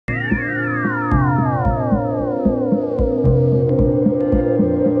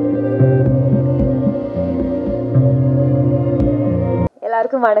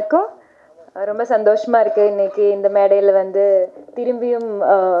எல்லாருக்கும் வணக்கம். ரொம்ப சந்தோஷமா இருக்கு இன்னைக்கு இந்த மேடையில் வந்து திரும்பியும்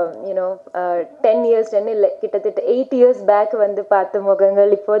யூனோ 10 இயர்ஸ் 10 இல்லை கிட்டத்தட்ட 8 இயர்ஸ் பேக் வந்து பார்த்த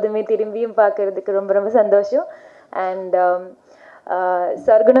முகங்கள் இப்போதுமே திரும்பியும் பார்க்கறதுக்கு ரொம்ப ரொம்ப சந்தோஷம். அண்ட்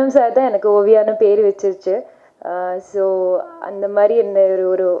சர்க்குணம் சார் தான் எனக்கு ஓவியான்னு பேர் வச்சிருச்சு. ஸோ அந்த மாதிரி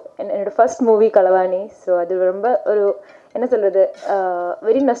என்னோட ஃபர்ஸ்ட் மூவி கலவாணி. ஸோ அது ரொம்ப ஒரு என்ன சொல்கிறது,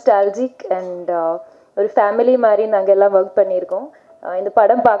 வெரி நொஸ்டாலஜிக் அண்ட் ஒரு ஃபேமிலி மாதிரி நாங்கள் எல்லாம் ஒர்க் பண்ணியிருக்கோம். இந்த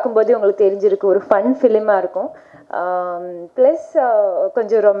படம் பார்க்கும்போது உங்களுக்கு தெரிஞ்சிருக்கு, ஒரு ஃபன் ஃபிலிமாக இருக்கும். ப்ளஸ்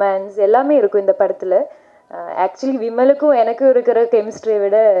கொஞ்சம் ரொமான்ஸ் எல்லாமே இருக்கும் இந்த படத்தில். ஆக்சுவலி விமலுக்கும் எனக்கும் இருக்கிற கெமிஸ்ட்ரியை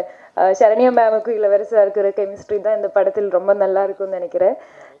விட சரண்யா மேமுக்கும் இளவரசா இருக்கிற கெமிஸ்ட்ரி தான் இந்த படத்தில் ரொம்ப நல்லா இருக்கும்னு நினைக்கிறேன்.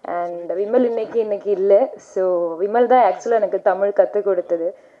 அண்ட் விமல் இன்னைக்கு இல்லை. ஸோ விமல் தான் ஆக்சுவலாக எனக்கு தமிழ் கற்றுக் கொடுத்தது.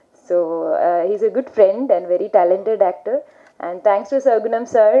 So he's a good friend and very talented actor. And thanks to Sargunam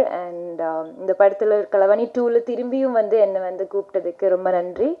sir. And இந்த படத்தில் கலவாணி 2ல் திரும்பியும் வந்து என்னை வந்து கூப்பிட்டதுக்கு ரொம்ப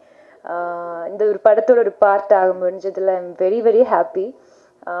நன்றி. இந்த ஒரு படத்தோட ஒரு பார்ட் ஆக முடிஞ்சதில் ஐம் வெரி வெரி ஹாப்பி.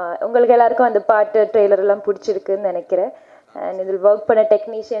 உங்களுக்கு எல்லாருக்கும் அந்த பாட்டு ட்ரெய்லர்லாம் பிடிச்சிருக்குன்னு நினைக்கிறேன். அண்ட் இதில் ஒர்க் பண்ண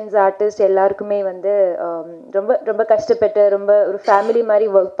டெக்னீஷியன்ஸ் ஆர்டிஸ்ட் எல்லாருக்குமே வந்து ரொம்ப ரொம்ப கஷ்டப்பட்டு ரொம்ப ஒரு ஃபேமிலி மாதிரி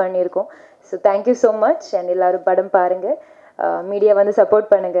ஒர்க் பண்ணியிருக்கோம். So thank you so much. And எல்லோரும் படம் பாருங்கள், மீடியா வந்து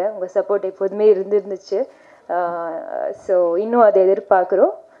சப்போர்ட் பண்ணுங்கள். உங்கள் சப்போர்ட் எப்போதுமே இருந்துச்சு. ஸோ இன்னும் அதை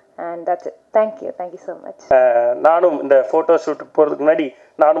எதிர்பார்க்குறோம். And that's it. Thank you so much. நானும் இந்த ஃபோட்டோ ஷூட்டுக்கு போகிறதுக்கு முன்னாடி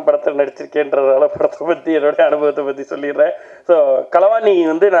நானும் படத்தில் நடிச்சிருக்கேன்றதால படத்தை பற்றி என்னுடைய அனுபவத்தை பற்றி சொல்லிடுறேன். ஸோ கலவாணி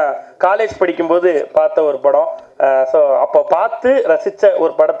வந்து நான் காலேஜ் படிக்கும்போது பார்த்த ஒரு படம். ஸோ அப்போ பார்த்து ரசித்த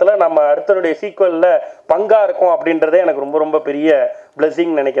ஒரு படத்தில் நம்ம அடுத்தனுடைய சீக்வலில் பங்காக இருக்கும் அப்படின்றதே எனக்கு ரொம்ப ரொம்ப பெரிய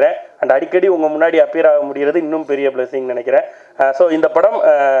பிளெஸிங் நினைக்கிறேன். அண்ட் அடிக்கடி உங்கள் முன்னாடி அப்பியர் ஆக முடிகிறது இன்னும் பெரிய பிளெஸிங் நினைக்கிறேன். ஸோ இந்த படம்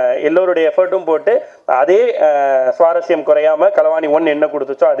எல்லோருடைய எஃபர்ட்டும் போட்டு அதே சுவாரஸ்யம் குறையாமல் கலவாணி 1 என்ன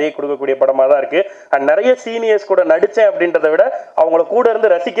கொடுத்துச்சோ அதே கொடுக்கக்கூடிய படமாக தான் இருக்குது. அண்ட் நிறைய சீனியர்ஸ் கூட நடித்தேன் அப்படின்றத விட அவங்கள கூட இருந்து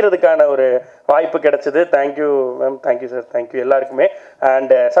ரசிக்கிறதுக்கான ஒரு வாய்ப்பு கிடைச்சது. Thank you ma'am, thank you sir, thank you எல்லாருக்குமே.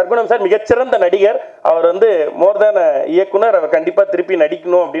 அண்ட் சர்க்குணம் சார் மிகச்சிறந்த நடிகர். அவர் வந்து மோர் தேன் இயக்குனர். அவர் கண்டிப்பாக திருப்பி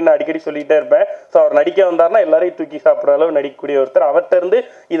நடிக்கணும் அப்படின்னு அடிக்கடி சொல்லிகிட்டே இருப்பேன். ஸோ அவர் நடிக்க வந்தார்னா எல்லாரையும் தூக்கி சாப்பிட்ற அளவு நடிக்கக்கூடிய ஒருத்தர். அவர்கிட்ட இருந்து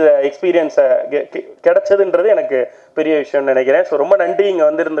இதை எக்ஸ்பீரியன்ஸை கிடைச்சதுன்றது எனக்கு பெரிய விஷயம்னு நினைக்கிறேன். ஸோ ரொம்ப நன்றி இங்கே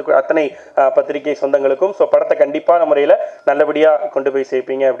வந்திருந்த அத்தனை பத்திரிகை சொந்தங்களுக்கும். ஸோ படத்தை கண்டிப்பான முறையில் நல்லபடியாக கொண்டு போய்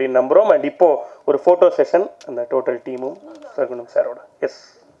சேர்ப்பீங்க அப்படின்னு நம்புகிறோம். அண்ட் இப்போது ஒரு ஃபோட்டோ செஷன் அந்த டோட்டல் டீமும் சர்க்குணம் சாரோட. எஸ்,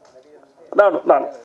 நானும்